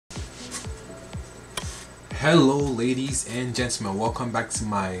Hello ladies and gentlemen, welcome back to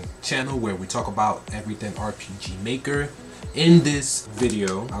my channel where we talk about everything RPG Maker. In this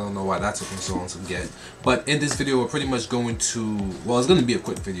video, I don't know why that took me so long to get, but in this video we're pretty much going to, well, it's going to be a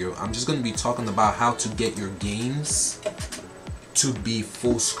quick video. I'm just going to be talking about how to get your games to be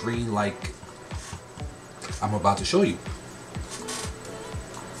full screen like I'm about to show you.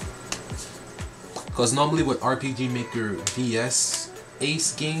 Because normally with RPG Maker VS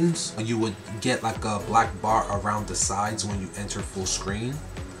Ace games, you would get like a black bar around the sides when you enter full screen.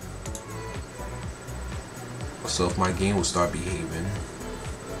 So if my game will start behaving,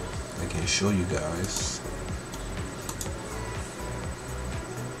 I can show you guys.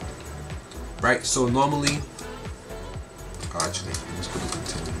 Right, so normally, actually, let's put it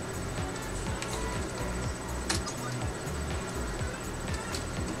continue.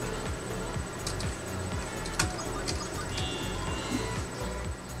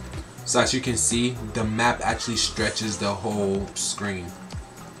 So as you can see, the map actually stretches the whole screen,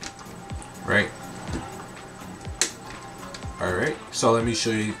 right? Alright, so let me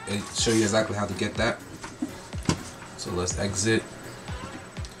show you exactly how to get that. So let's exit.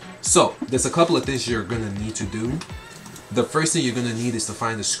 So there's a couple of things you're gonna need to do. The first thing you're gonna need is to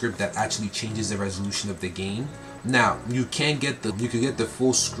find a script that actually changes the resolution of the game. Now you can get the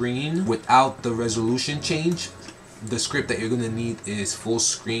full screen without the resolution change. The script that you're gonna need is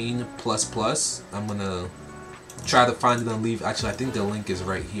Fullscreen ++. I'm gonna try to find it and leave. Actually, I think the link is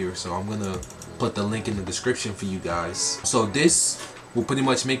right here, so I'm gonna put the link in the description for you guys. So this will pretty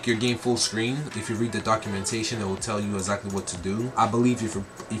much make your game full screen. If you read the documentation, it will tell you exactly what to do. I believe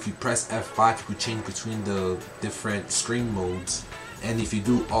if you press F5, you could change between the different screen modes. And if you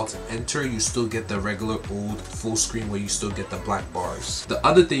do Alt Enter, you still get the regular old full screen where you still get the black bars. The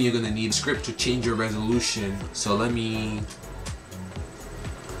other thing you're gonna need is a script to change your resolution. So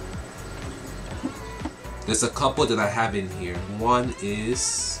there's a couple that I have in here. One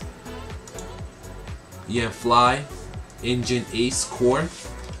is Yanfly Engine Ace Core.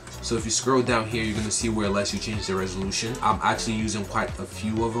 So if you scroll down here, you're gonna see where it lets you change the resolution. I'm actually using quite a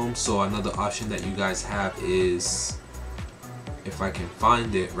few of them. So another option that you guys have is, if I can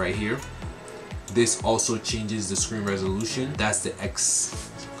find it right here, this also changes the screen resolution. That's the X.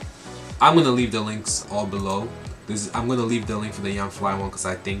 I'm gonna leave the links all below. I'm gonna leave the link for the Yanfly one because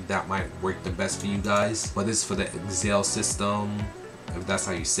I think that might work the best for you guys. But this is for the Excel system, if that's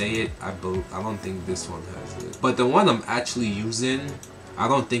how you say it. I don't think this one has it. But the one I'm actually using, I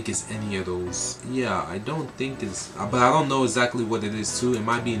don't think it's any of those. Yeah, I don't think it's, but I don't know exactly what it is too. It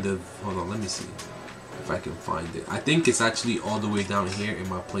might be in the, hold on, let me see if I can find it. I think it's actually all the way down here in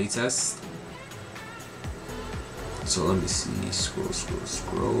my playtest. So let me see,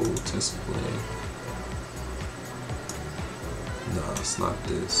 scroll, test play. No, it's not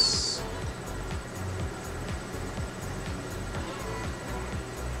this.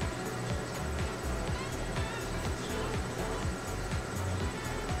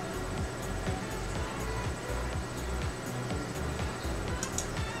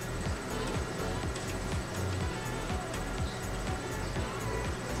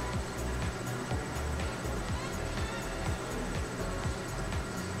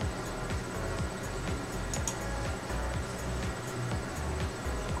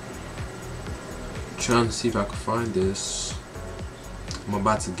 Trying to see if I can find this. I'm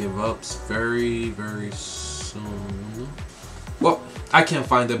about to give up very soon. Well, I can't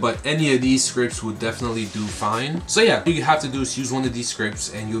find it, but any of these scripts will definitely do fine. So yeah, all you have to do is use one of these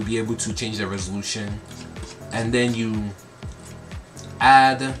scripts and you'll be able to change the resolution. And then you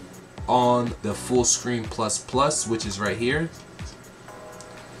add on the Fullscreen ++, which is right here.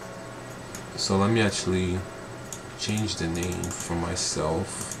 So let me actually change the name for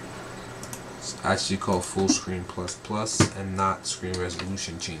myself. It's actually called Fullscreen ++ and not Screen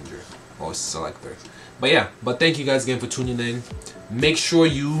Resolution Changer or Selector. But yeah, thank you guys again for tuning in. Make sure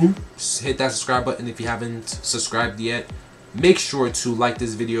you hit that subscribe button if you haven't subscribed yet. Make sure to like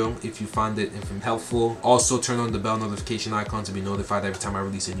this video if you found it helpful. Also turn on the bell notification icon to be notified every time I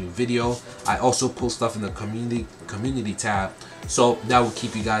release a new video. I also post stuff in the community tab, so that will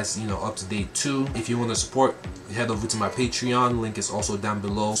keep you guys, up to date too. If you want to support, head over to my Patreon. Link is also down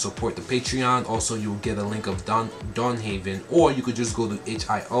below. Support the Patreon. Also, you'll get a link of Dawnhaven, or you could just go to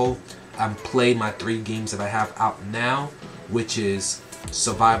itch.io and play my 3 games that I have out now, which is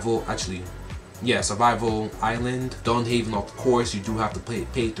Survival Island, Dawnhaven. Of course, you do have to pay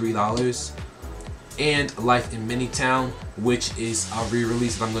 $3, and Life in Minitown, which is a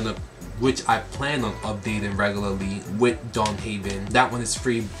re-release that which I plan on updating regularly with Dawnhaven. That one is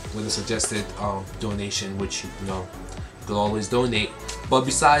free with a suggested donation, which you could always donate. But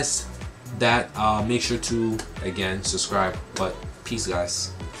besides that, make sure to again subscribe. But peace,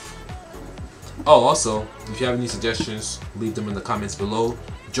 guys. Oh, also, if you have any suggestions, leave them in the comments below.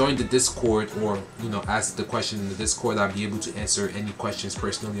 Join the Discord, or ask the question in the Discord. I'll be able to answer any questions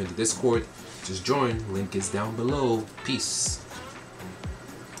personally on the Discord. Just join. Link is down below. Peace.